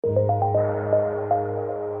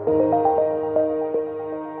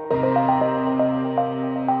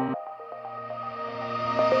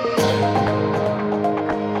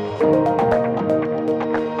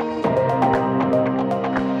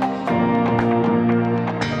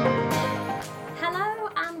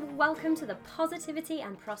welcome to the Positivity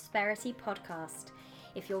and Prosperity Podcast.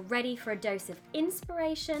 If you're ready for a dose of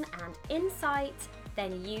inspiration and insight,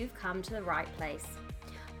 then you've come to the right place.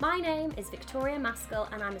 My name is Victoria Maskell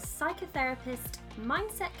and I'm a psychotherapist,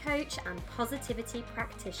 mindset coach and positivity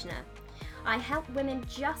practitioner. I help women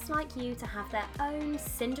just like you to have their own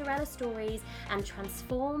Cinderella stories and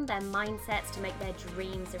transform their mindsets to make their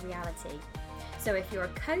dreams a reality. So if you're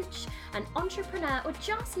a coach, an entrepreneur, or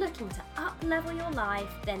just looking to up-level your life,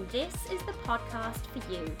 then this is the podcast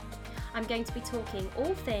for you. I'm going to be talking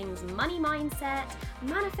all things money mindset,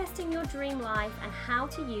 manifesting your dream life, and how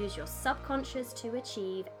to use your subconscious to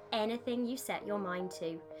achieve anything you set your mind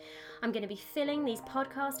to. I'm going to be filling these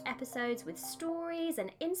podcast episodes with stories and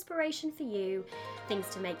inspiration for you, things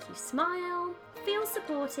to make you smile, feel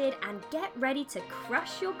supported, and get ready to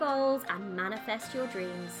crush your goals and manifest your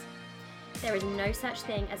dreams. There is no such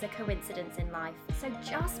thing as a coincidence in life, so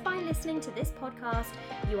just by listening to this podcast,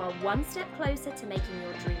 you are one step closer to making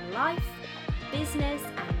your dream life, business,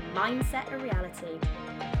 and mindset a reality.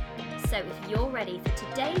 So if you're ready for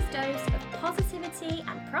today's dose of positivity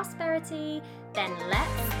and prosperity, then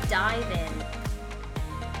let's dive in.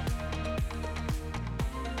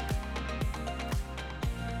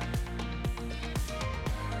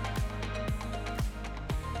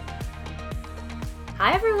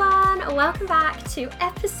 Hi everyone, welcome back to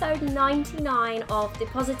episode 99 of the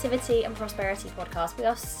Positivity and Prosperity Podcast. We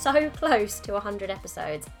are so close to 100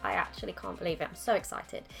 episodes. I actually can't believe it. I'm so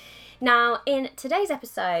excited. Now, in today's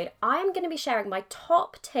episode, I'm going to be sharing my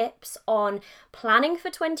top tips on planning for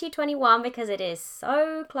 2021 because it is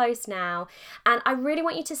so close now. And I really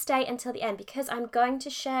want you to stay until the end because I'm going to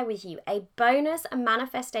share with you a bonus and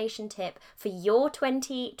manifestation tip for your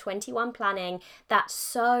 2021 planning that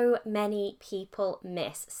so many people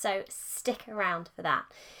miss. So stick around for that.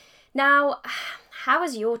 Now, how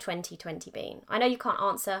has your 2020 been? I know you can't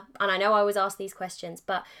answer, and I know I always ask these questions,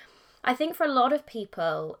 but I think for a lot of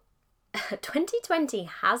people, 2020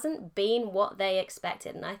 hasn't been what they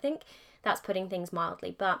expected, and I think that's putting things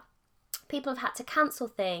mildly, but people have had to cancel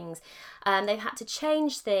things, they've had to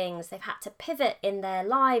change things, they've had to pivot in their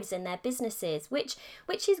lives, in their businesses, which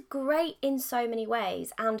is great in so many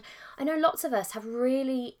ways. And I know lots of us have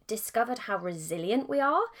really discovered how resilient we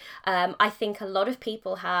are. I think a lot of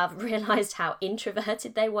people have realised how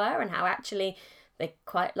introverted they were and how actually they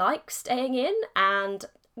quite like staying in and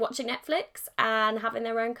watching Netflix and having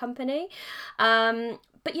their own company.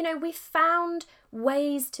 But you know, we've found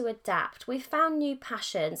ways to adapt. We've found new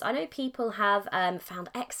passions. I know people have found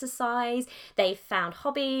exercise, they've found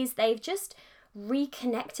hobbies, they've just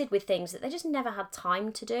reconnected with things that they just never had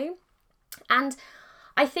time to do. And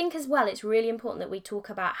I think as well, it's really important that we talk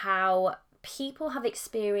about how people have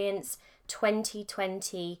experienced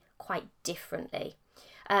 2020 quite differently.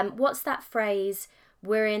 What's that phrase?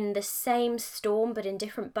 We're in the same storm but in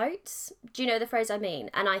different boats. Do you know the phrase I mean?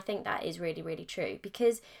 And I think that is really, really true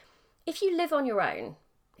because if you live on your own,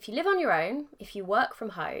 if you work from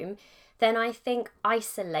home, then I think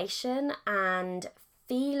isolation and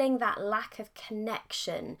feeling that lack of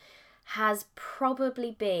connection has probably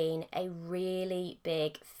been a really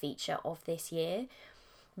big feature of this year.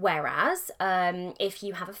 Whereas if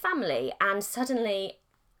you have a family and suddenly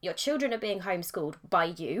your children are being homeschooled by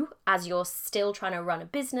you as you're still trying to run a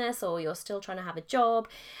business or you're still trying to have a job,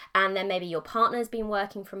 and then maybe your partner's been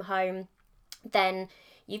working from home, then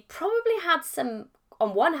you've probably had some,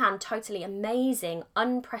 on one hand, totally amazing,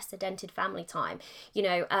 unprecedented family time. You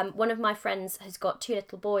know, one of my friends who's got 2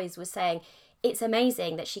 little boys was saying, it's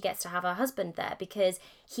amazing that she gets to have her husband there because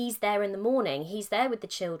he's there in the morning. He's there with the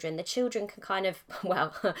children. The children can kind of,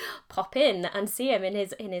 well, pop in and see him in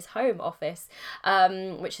his home office,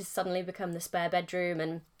 which has suddenly become the spare bedroom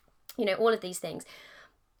and, you know, all of these things.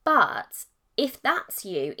 But if that's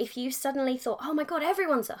you, if you suddenly thought, oh my God,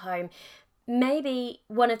 everyone's at home, maybe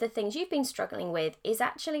one of the things you've been struggling with is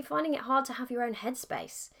actually finding it hard to have your own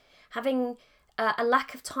headspace, having a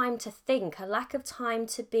lack of time to think, a lack of time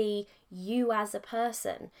to be you as a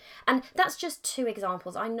person. And that's just 2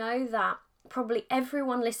 examples. I know that probably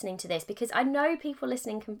everyone listening to this, because I know people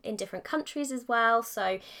listening in different countries as well,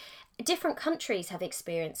 so different countries have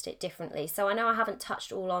experienced it differently. So I know I haven't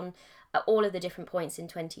touched on all of the different points in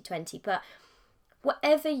 2020, but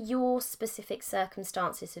whatever your specific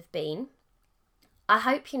circumstances have been, I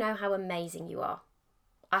hope you know how amazing you are.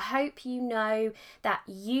 I hope you know that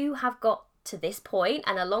you have got to this point,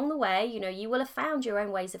 and along the way, you know, you will have found your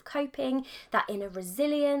own ways of coping, that inner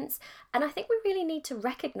resilience, and I think we really need to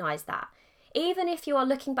recognise that. Even if you are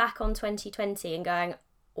looking back on 2020 and going,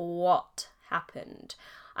 what happened?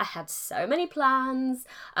 I had so many plans.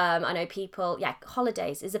 I know people,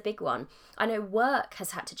 holidays is a big one. I know work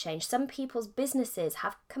has had to change. Some people's businesses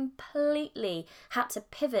have completely had to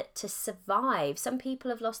pivot to survive. Some people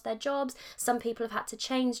have lost their jobs. Some people have had to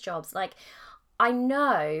change jobs. Like, I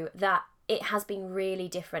know that it has been really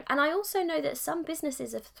different. And I also know that some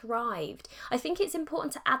businesses have thrived. I think it's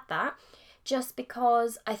important to add that, just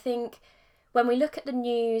because I think when we look at the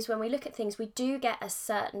news, when we look at things, we do get a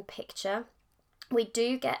certain picture. We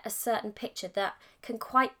do get a certain picture that can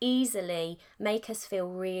quite easily make us feel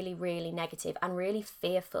really, really negative and really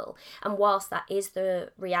fearful. And whilst that is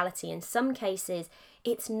the reality in some cases,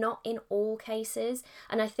 it's not in all cases.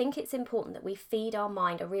 And I think it's important that we feed our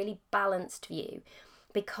mind a really balanced view,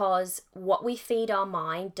 because what we feed our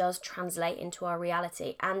mind does translate into our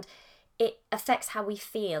reality, and it affects how we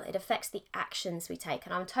feel. It affects the actions we take.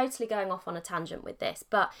 And I'm totally going off on a tangent with this,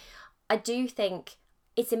 but I do think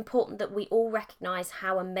it's important that we all recognise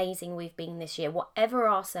how amazing we've been this year, whatever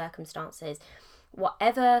our circumstances,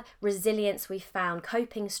 whatever resilience we've found,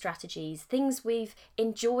 coping strategies, things we've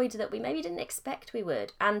enjoyed that we maybe didn't expect we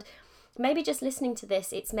would. And maybe just listening to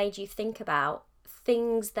this, it's made you think about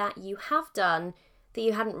things that you have done that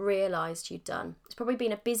you hadn't realised you'd done. It's probably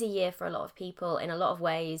been a busy year for a lot of people in a lot of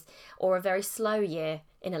ways, or a very slow year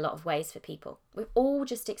in a lot of ways for people. We've all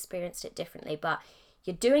just experienced it differently, but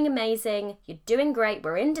you're doing amazing, you're doing great,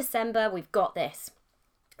 we're in December, we've got this.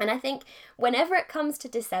 And I think whenever it comes to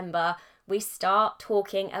December, we start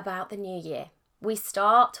talking about the new year. We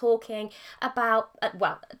start talking about,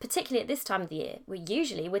 particularly at this time of the year,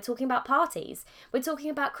 we're talking about parties. We're talking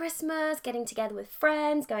about Christmas, getting together with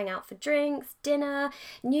friends, going out for drinks, dinner,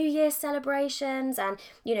 New Year celebrations, and,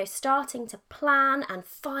 starting to plan and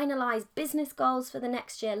finalise business goals for the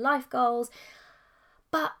next year, life goals.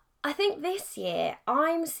 But I think this year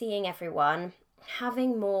I'm seeing everyone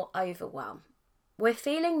having more overwhelm. We're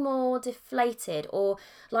feeling more deflated, or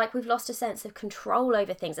like we've lost a sense of control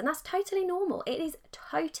over things. And that's totally normal. It is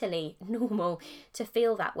totally normal to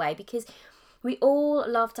feel that way, because we all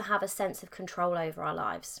love to have a sense of control over our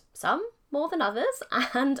lives. Some more than others.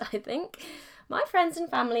 And I think my friends and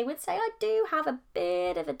family would say I do have a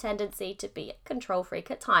bit of a tendency to be a control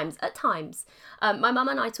freak at times. My mum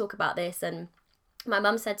and I talk about this, and my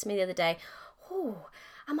mum said to me the other day, "Oh,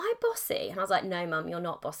 am I bossy?" And I was like, "No, Mum, you're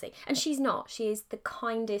not bossy." And she's not. She is the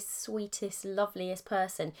kindest, sweetest, loveliest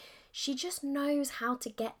person. She just knows how to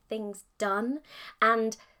get things done.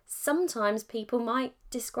 And sometimes people might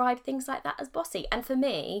describe things like that as bossy. And for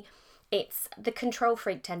me, it's the control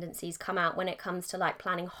freak tendencies come out when it comes to like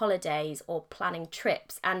planning holidays or planning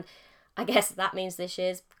trips. And I guess that means this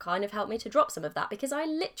year's kind of helped me to drop some of that, because I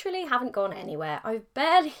literally haven't gone anywhere. I've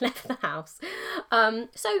barely left the house.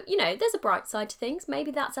 So, there's a bright side to things.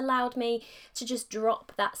 Maybe that's allowed me to just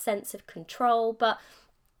drop that sense of control. But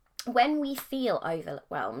when we feel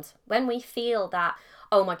overwhelmed, when we feel that,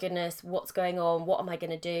 oh my goodness, what's going on? What am I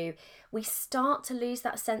going to do? We start to lose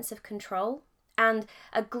that sense of control. And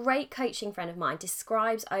a great coaching friend of mine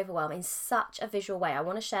describes overwhelm in such a visual way. I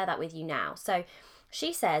want to share that with you now. So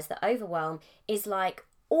she says that overwhelm is like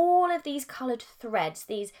all of these coloured threads,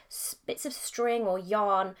 these bits of string or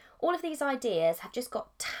yarn, all of these ideas have just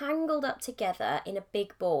got tangled up together in a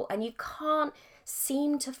big ball, and you can't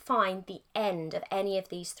seem to find the end of any of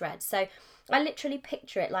these threads. So I literally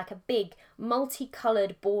picture it like a big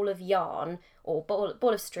multicoloured ball of yarn or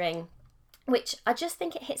ball of string, which I just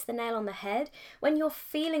think it hits the nail on the head. When you're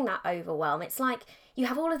feeling that overwhelm, it's like you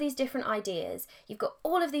have all of these different ideas, you've got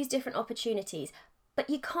all of these different opportunities, but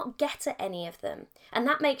you can't get at any of them. And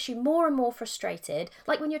that makes you more and more frustrated.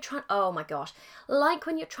 Like when you're trying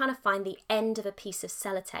to find the end of a piece of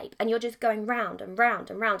sellotape and you're just going round and round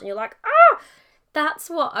and round, and you're like, that's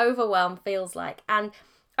what overwhelm feels like. And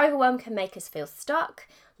overwhelm can make us feel stuck,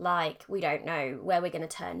 like we don't know where we're going to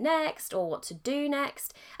turn next or what to do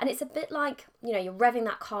next. And it's a bit like, you're revving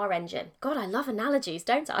that car engine. God, I love analogies,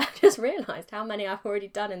 don't I? I've just realised how many I've already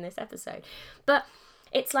done in this episode. But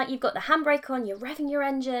it's like you've got the handbrake on, you're revving your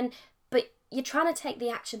engine, but you're trying to take the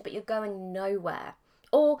action, but you're going nowhere.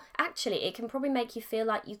 Or actually, it can probably make you feel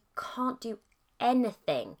like you can't do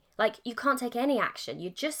anything. Like you can't take any action.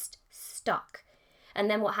 You're just stuck. And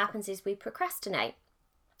then what happens is we procrastinate.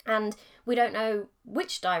 And we don't know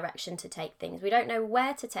which direction to take things. We don't know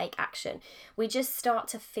where to take action. We just start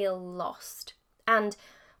to feel lost. And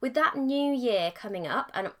with that new year coming up,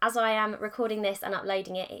 and as I am recording this and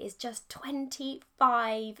uploading it, it is just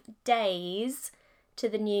 25 days to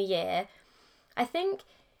the new year. I think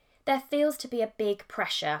there feels to be a big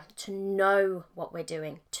pressure to know what we're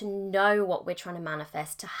doing, to know what we're trying to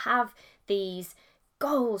manifest, to have these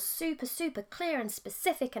goals super, super clear and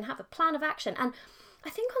specific and have a plan of action. And I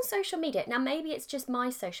think on social media, now maybe it's just my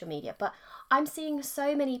social media, but I'm seeing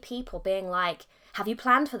so many people being like, have you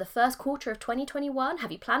planned for the first quarter of 2021?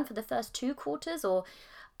 Have you planned for the first 2 quarters or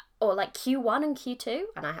like Q1 and Q2?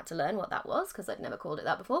 And I had to learn what that was because I'd never called it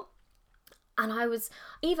that before. And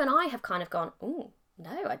I have kind of gone, oh,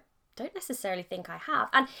 no, I don't necessarily think I have.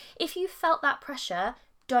 And if you felt that pressure,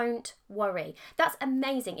 don't worry. That's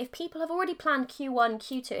amazing. If people have already planned Q1,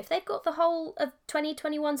 Q2, if they've got the whole of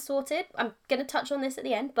 2021 sorted, I'm going to touch on this at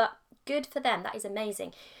the end, but good for them. That is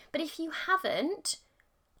amazing. But if you haven't,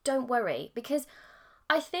 don't worry, because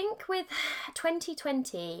I think with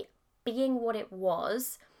 2020 being what it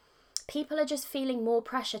was, people are just feeling more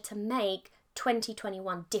pressure to make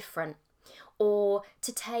 2021 different, or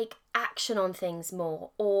to take action on things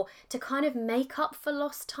more, or to kind of make up for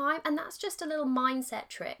lost time. And that's just a little mindset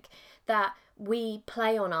trick that we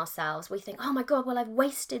play on ourselves. We think, oh my God, well, I've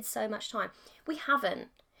wasted so much time. We haven't.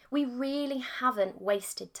 We really haven't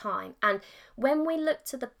wasted time. And when we look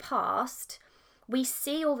to the past, we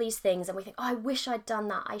see all these things and we think, oh, I wish I'd done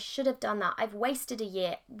that. I should have done that. I've wasted a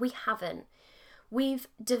year. We haven't. We've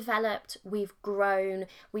developed, we've grown,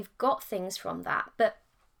 we've got things from that. But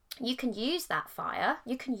you can use that fire.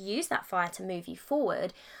 You can use that fire to move you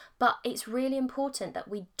forward. But it's really important that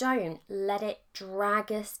we don't let it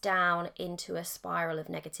drag us down into a spiral of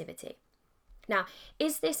negativity. Now,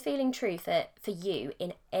 is this feeling true for you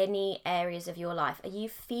in any areas of your life? Are you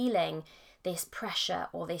feeling this pressure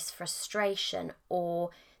or this frustration or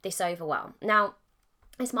this overwhelm? Now,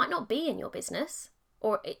 this might not be in your business,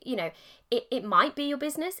 or, it might be your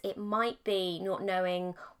business. It might be not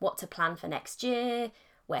knowing what to plan for next year,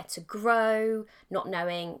 where to grow, not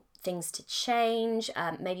knowing things to change,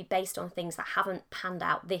 maybe based on things that haven't panned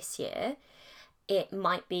out this year. It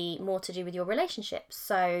might be more to do with your relationships.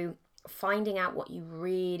 So finding out what you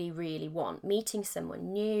really, really want, meeting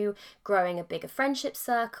someone new, growing a bigger friendship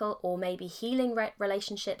circle, or maybe healing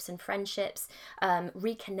relationships and friendships,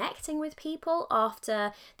 reconnecting with people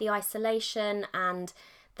after the isolation and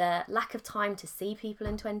the lack of time to see people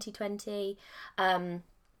in 2020.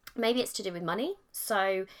 Maybe it's to do with money.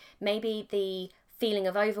 So maybe the feeling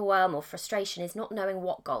of overwhelm or frustration is not knowing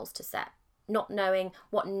what goals to set, not knowing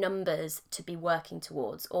what numbers to be working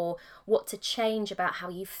towards, or what to change about how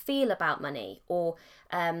you feel about money, or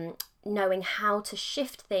knowing how to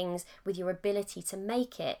shift things with your ability to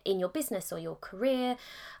make it in your business or your career.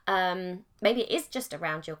 Maybe it is just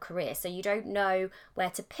around your career, so you don't know where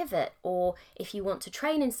to pivot, or if you want to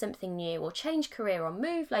train in something new, or change career, or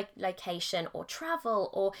move location, or travel,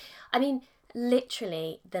 or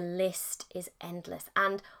literally the list is endless.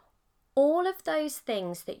 And all of those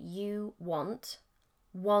things that you want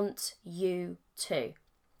you too.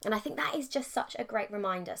 And I think that is just such a great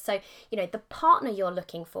reminder. So, the partner you're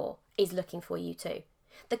looking for is looking for you too.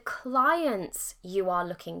 The clients you are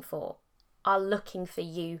looking for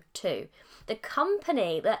you too. The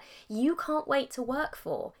company that you can't wait to work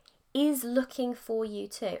for is looking for you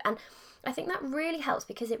too. And I think that really helps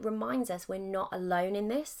because it reminds us we're not alone in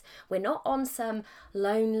this. We're not on some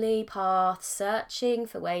lonely path searching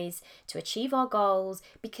for ways to achieve our goals,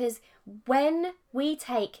 because when we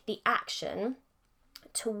take the action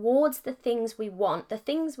towards the things we want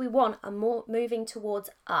are more moving towards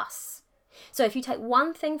us. So if you take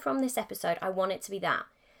one thing from this episode, I want it to be that.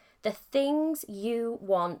 The things you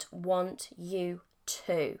want you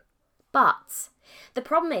too. But the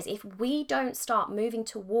problem is, if we don't start moving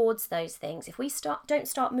towards those things, if we don't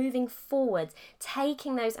start moving forward,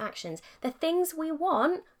 taking those actions, the things we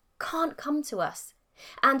want can't come to us.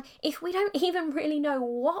 And if we don't even really know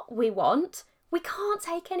what we want, we can't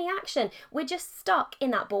take any action. We're just stuck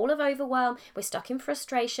in that ball of overwhelm. We're stuck in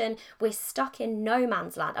frustration. We're stuck in no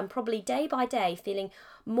man's land, and probably day by day feeling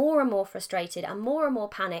more and more frustrated and more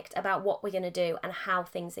panicked about what we're going to do and how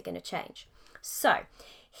things are going to change. So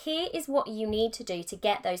here is what you need to do to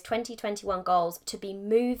get those 2021 goals to be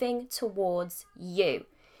moving towards you.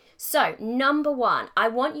 So number 1, I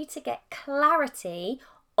want you to get clarity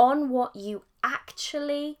on what you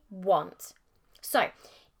actually want. So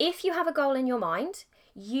if you have a goal in your mind,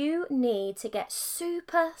 you need to get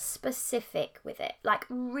super specific with it, like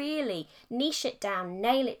really niche it down,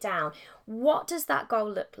 nail it down. What does that goal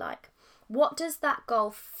look like? What does that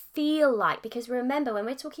goal feel like? Because remember, when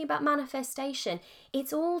we're talking about manifestation,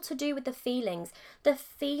 it's all to do with the feelings. The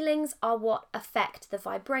feelings are what affect the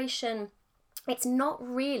vibration. It's not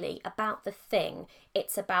really about the thing,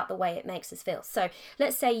 it's about the way it makes us feel. So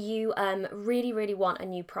let's say you really, really want a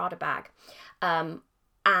new Prada bag.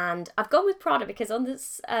 And I've gone with Prada because on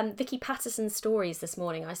this Vicky Patterson stories this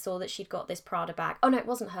morning, I saw that she'd got this Prada bag. Oh no, it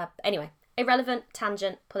wasn't her. Anyway, irrelevant,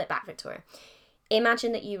 tangent, pull it back, Victoria.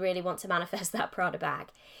 imagine that you really want to manifest that Prada bag.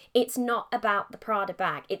 It's not about the Prada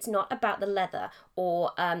bag. It's not about the leather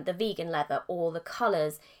or the vegan leather or the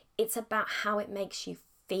colours. It's about how it makes you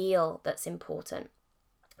feel that's important.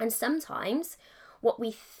 And sometimes what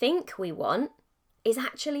we think we want is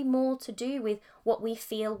actually more to do with what we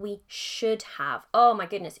feel we should have. Oh my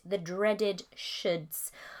goodness, the dreaded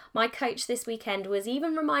shoulds. My coach this weekend was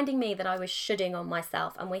even reminding me that I was shoulding on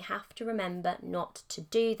myself, and we have to remember not to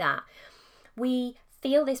do that. We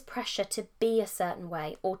feel this pressure to be a certain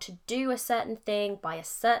way or to do a certain thing by a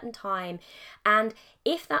certain time. And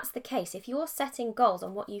if that's the case, if you're setting goals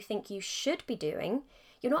on what you think you should be doing,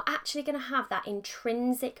 you're not actually going to have that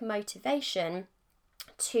intrinsic motivation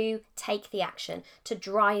to take the action, to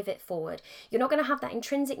drive it forward. You're not going to have that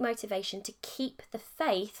intrinsic motivation to keep the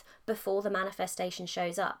faith before the manifestation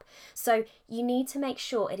shows up. So you need to make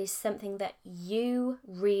sure it is something that you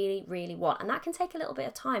really, really want. And that can take a little bit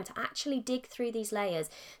of time to actually dig through these layers,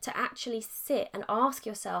 to actually sit and ask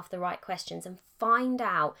yourself the right questions and find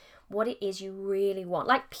out what it is you really want,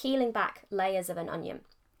 like peeling back layers of an onion.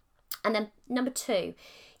 And then number 2,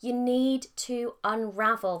 you need to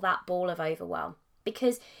unravel that ball of overwhelm,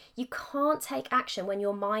 because you can't take action when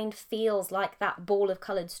your mind feels like that ball of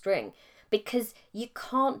coloured string, because you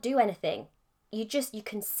can't do anything. You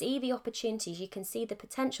can see the opportunities, you can see the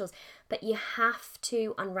potentials, but you have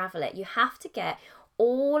to unravel it. You have to get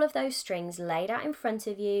all of those strings laid out in front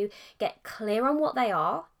of you, get clear on what they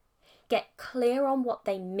are, get clear on what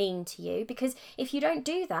they mean to you, because if you don't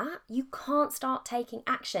do that, you can't start taking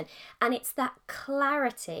action. And it's that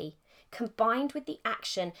clarity combined with the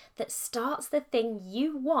action that starts the thing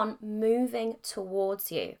you want moving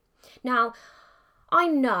towards you. Now, I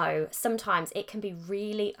know sometimes it can be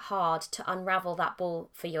really hard to unravel that ball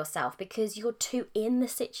for yourself because you're too in the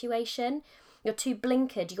situation, you're too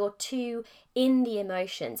blinkered, you're too in the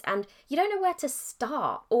emotions, and you don't know where to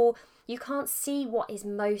start, or you can't see what is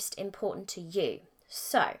most important to you.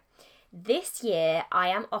 So, this year, I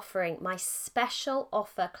am offering my special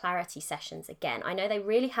offer clarity sessions again. I know they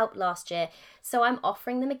really helped last year, so I'm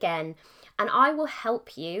offering them again, and I will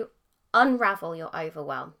help you unravel your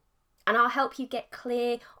overwhelm. And I'll help you get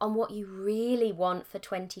clear on what you really want for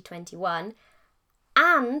 2021,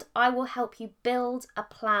 and I will help you build a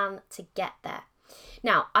plan to get there.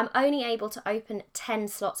 Now, I'm only able to open 10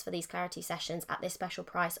 slots for these clarity sessions at this special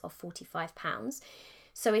price of £45.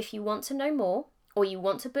 So if you want to know more, or you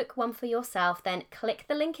want to book one for yourself, then click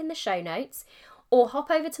the link in the show notes or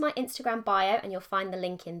hop over to my Instagram bio and you'll find the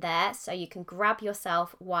link in there so you can grab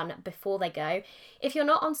yourself one before they go. If you're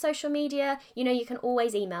not on social media, you can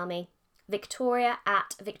always email me,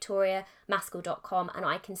 victoria@victoriamaskell.com, and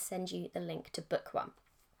I can send you the link to book one.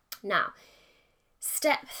 Now,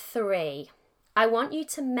 step 3. I want you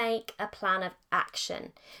to make a plan of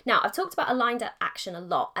action. Now, I've talked about aligned action a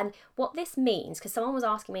lot, and what this means, because someone was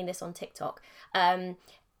asking me this on TikTok. I'm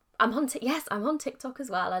on TikTok as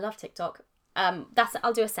well. I love TikTok.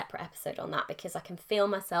 I'll do a separate episode on that because I can feel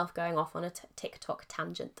myself going off on a TikTok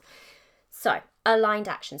tangent. So, aligned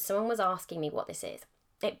action. Someone was asking me what this is.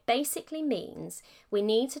 It basically means we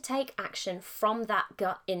need to take action from that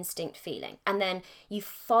gut instinct feeling, and then you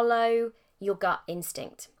follow your gut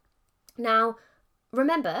instinct. Now,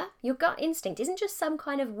 remember, your gut instinct isn't just some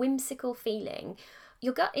kind of whimsical feeling.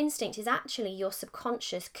 Your gut instinct is actually your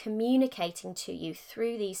subconscious communicating to you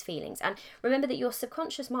through these feelings. And remember that your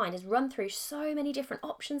subconscious mind has run through so many different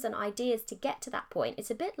options and ideas to get to that point.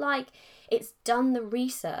 It's a bit like it's done the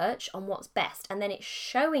research on what's best, and then it's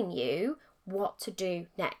showing you what to do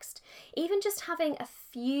next. Even just having a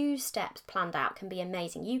few steps planned out can be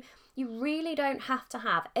amazing. You really don't have to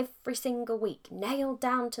have every single week nailed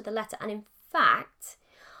down to the letter. And in fact,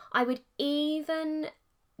 I would even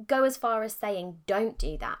go as far as saying don't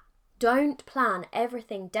do that. Don't plan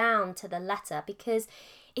everything down to the letter, because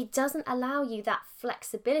it doesn't allow you that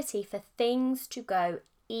flexibility for things to go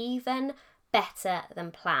even better than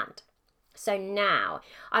planned. So now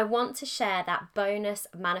I want to share that bonus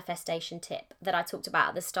manifestation tip that I talked about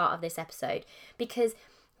at the start of this episode, because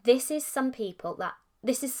this is something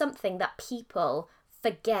that people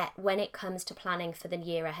forget when it comes to planning for the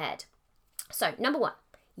year ahead. So, number 1,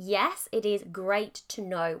 yes, it is great to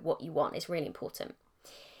know what you want. It's really important.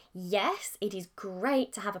 Yes, it is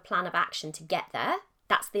great to have a plan of action to get there.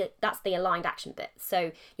 That's the aligned action bit.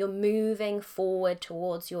 So you're moving forward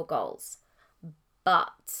towards your goals.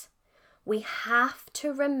 But we have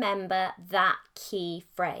to remember that key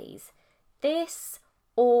phrase, this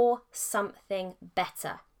or something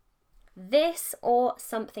better. This or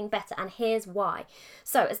something better, and here's why.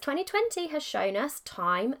 So as 2020 has shown us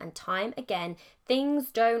time and time again,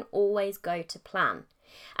 things don't always go to plan.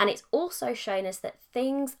 And it's also shown us that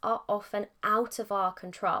things are often out of our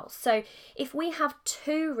control. So if we have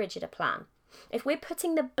too rigid a plan, if we're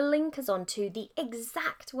putting the blinkers on to the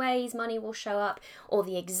exact ways money will show up, or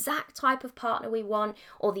the exact type of partner we want,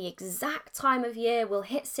 or the exact time of year we'll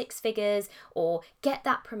hit 6 figures or get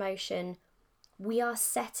that promotion, we are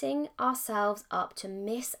setting ourselves up to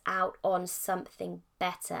miss out on something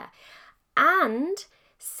better and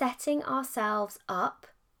setting ourselves up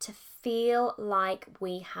to feel like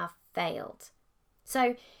we have failed.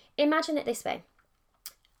 So imagine it this way.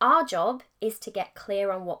 Our job is to get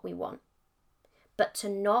clear on what we want, but to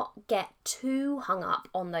not get too hung up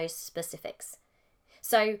on those specifics.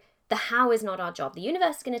 So the how is not our job. The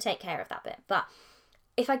universe is going to take care of that bit. But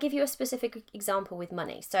if I give you a specific example with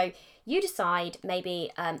money, so you decide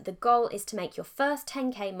maybe the goal is to make your first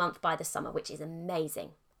 10K month by the summer, which is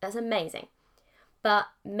amazing. That's amazing. But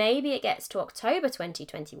maybe it gets to October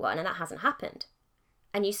 2021 and that hasn't happened.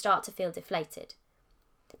 And you start to feel deflated.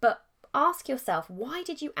 But ask yourself, why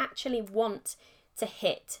did you actually want to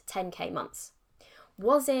hit 10K months?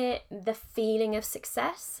 Was it the feeling of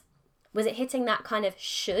success? Was it hitting that kind of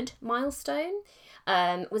should milestone?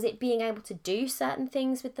 Was it being able to do certain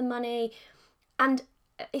things with the money? And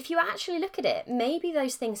if you actually look at it, maybe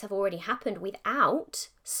those things have already happened without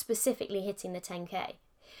specifically hitting the 10K.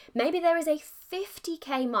 Maybe there is a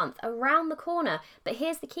 50K month around the corner, but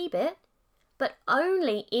here's the key bit, but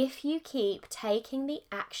only if you keep taking the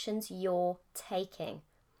actions you're taking.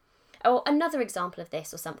 Or another example of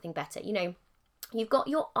this, or something better, you've got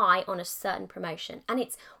your eye on a certain promotion and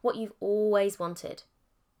it's what you've always wanted,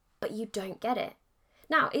 but you don't get it.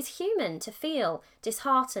 Now, it's human to feel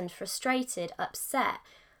disheartened, frustrated, upset,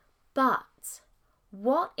 but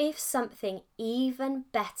what if something even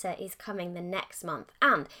better is coming the next month?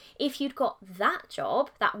 And if you'd got that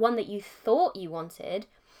job, that one that you thought you wanted,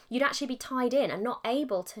 you'd actually be tied in and not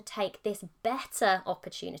able to take this better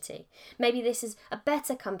opportunity. Maybe this is a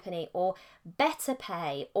better company or better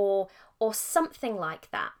pay or something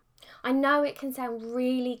like that. I know it can sound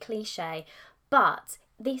really cliche, but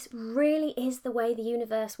this really is the way the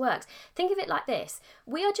universe works. Think of it like this.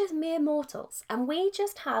 We are just mere mortals and we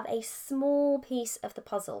just have a small piece of the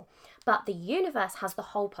puzzle, but the universe has the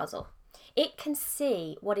whole puzzle. It can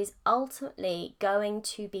see what is ultimately going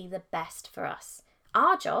to be the best for us.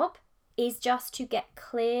 Our job is just to get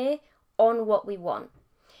clear on what we want,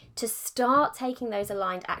 to start taking those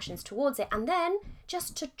aligned actions towards it, and then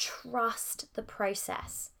just to trust the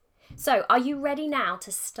process. So are you ready now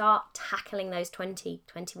to start tackling those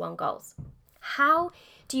 2021 goals? How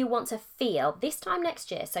do you want to feel this time next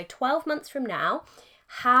year? So 12 months from now,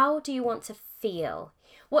 how do you want to feel?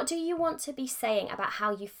 What do you want to be saying about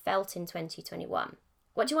how you felt in 2021?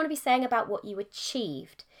 What do you want to be saying about what you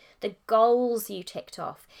achieved? The goals you ticked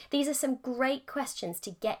off? These are some great questions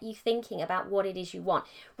to get you thinking about what it is you want.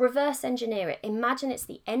 Reverse engineer it. Imagine it's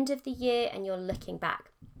the end of the year and you're looking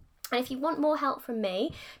back. And if you want more help from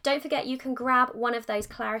me, don't forget you can grab one of those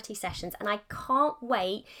clarity sessions, and I can't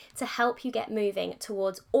wait to help you get moving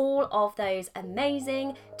towards all of those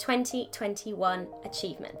amazing 2021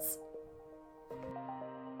 achievements.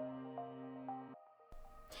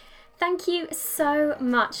 Thank you so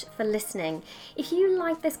much for listening. If you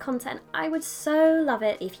like this content, I would so love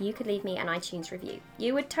it if you could leave me an iTunes review.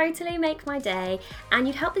 You would totally make my day, and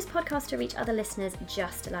you'd help this podcast to reach other listeners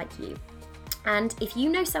just like you. And if you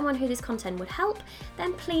know someone who this content would help,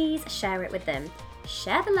 then please share it with them.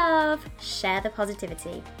 Share the love, share the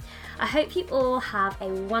positivity. I hope you all have a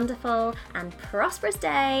wonderful and prosperous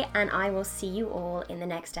day, and I will see you all in the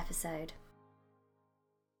next episode.